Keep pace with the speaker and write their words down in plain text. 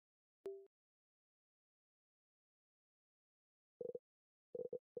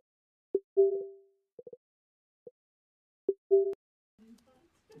We have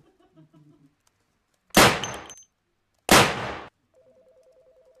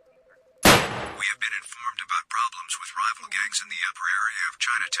been informed about problems with rival gangs in the upper area of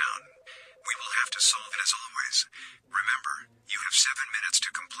Chinatown. We will have to solve it as always. Remember, you have 7 minutes to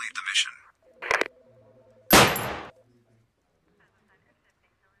complete the mission.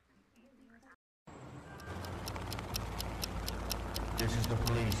 This is the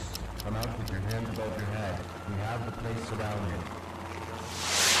police. Come out with your hands above your head. We have the place surrounded.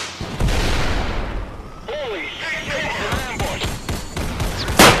 Holy shit, an ambush!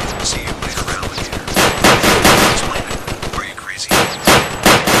 See you later, alligator. Explain it. Are you crazy?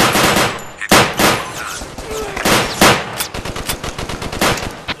 Well done.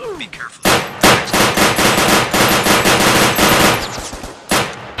 Be careful.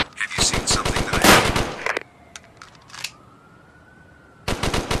 Have you seen something that I haven't?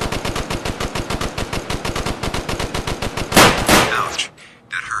 Ouch.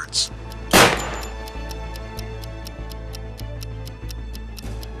 That hurts.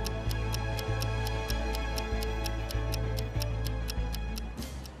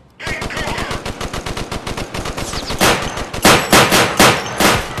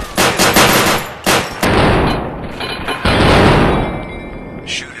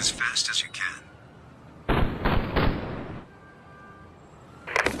 Shoot as fast as you can.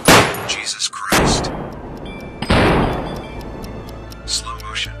 Jesus Christ. Slow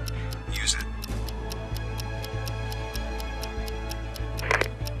motion. Use it.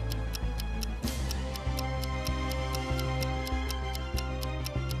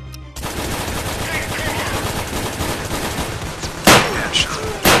 Bad shot.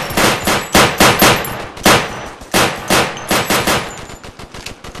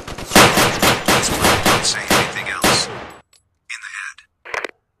 Don't say anything else. In the head.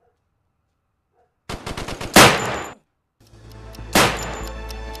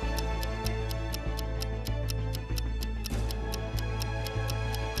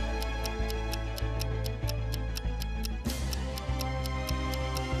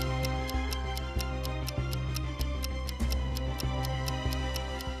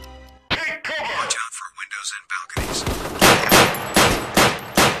 Watch out for windows and balconies.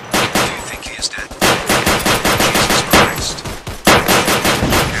 Do you think he is dead? Jesus Christ.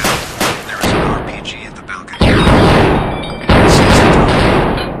 Look out. There is an RPG at the balcony. Seize the time.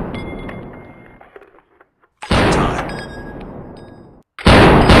 Bullet time.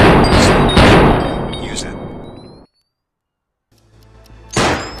 Slow motion. Use it.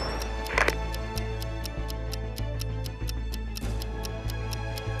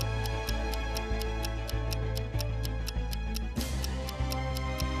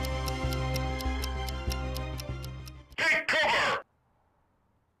 Take cover!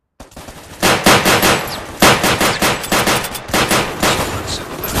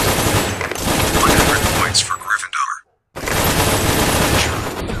 100 points for Gryffindor.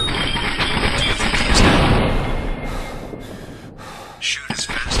 Do you think he's dead? Shoot as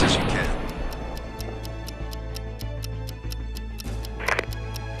fast as you can.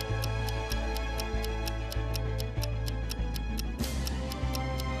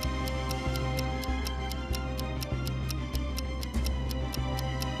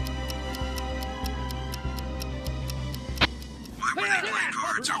 Why were they playing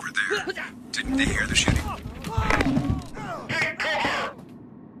cards over there? Didn't they hear the shooting? Take cover!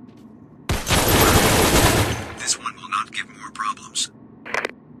 This one will not give more problems.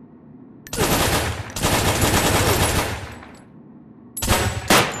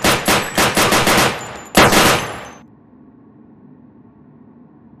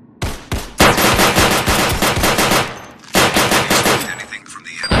 Have you seen anything from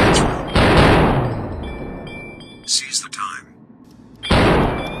the evidence room? Seize the time.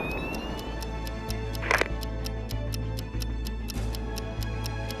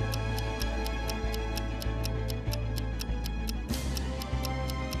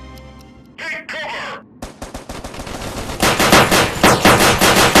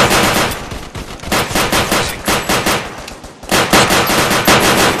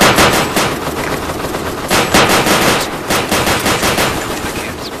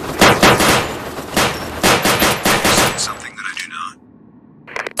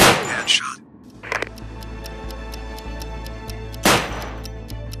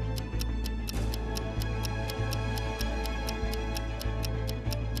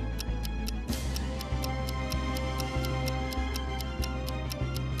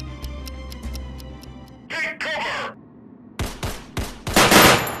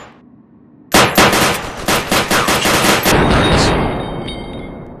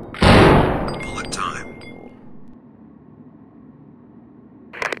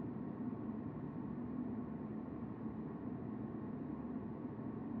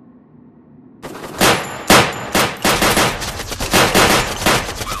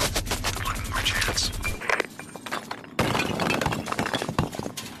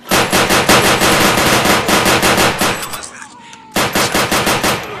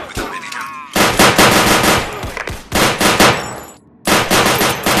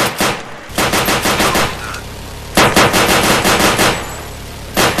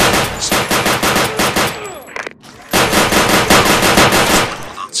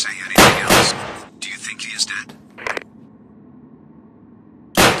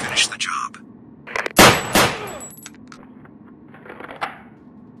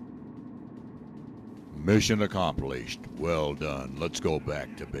 Mission accomplished. Well done. Let's go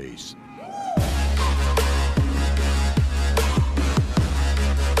back to base.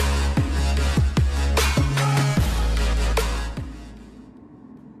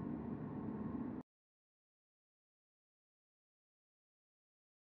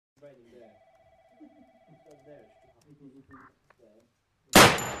 Right in there. Right there.